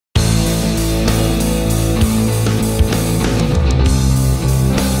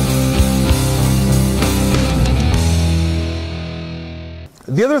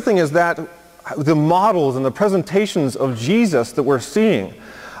The other thing is that the models and the presentations of Jesus that we're seeing.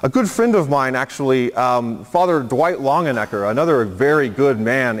 A good friend of mine, actually, Father Dwight Longenecker, another very good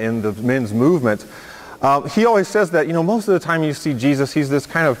man in the men's movement, he always says that, you know, most of the time you see Jesus, he's this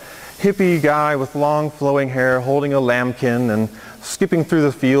kind of hippie guy with long flowing hair, holding a lambkin and skipping through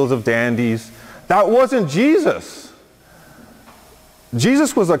the fields of dandies. That wasn't Jesus.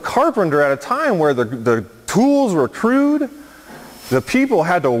 Jesus was a carpenter at a time where the tools were crude. The people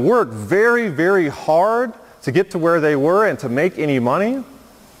had to work very, very hard to get to where they were and to make any money.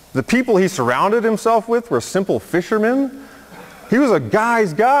 The people he surrounded himself with were simple fishermen. He was a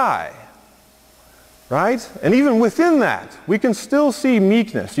guy's guy, right? And even within that, we can still see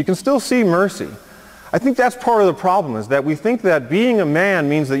meekness. You can still see mercy. I think that's part of the problem, is that we think that being a man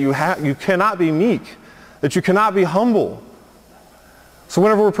means that you cannot be meek, that you cannot be humble. So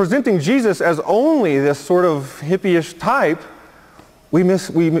whenever we're presenting Jesus as only this sort of hippie-ish type, we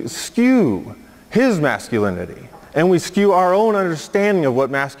skew his masculinity. And we skew our own understanding of what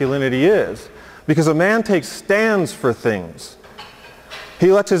masculinity is. Because a man takes stands for things.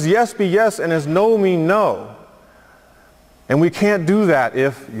 He lets his yes be yes and his no mean no. And we can't do that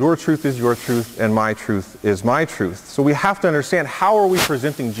if your truth is your truth and my truth is my truth. So we have to understand, how are we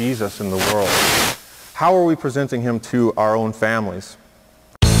presenting Jesus in the world? How are we presenting him to our own families?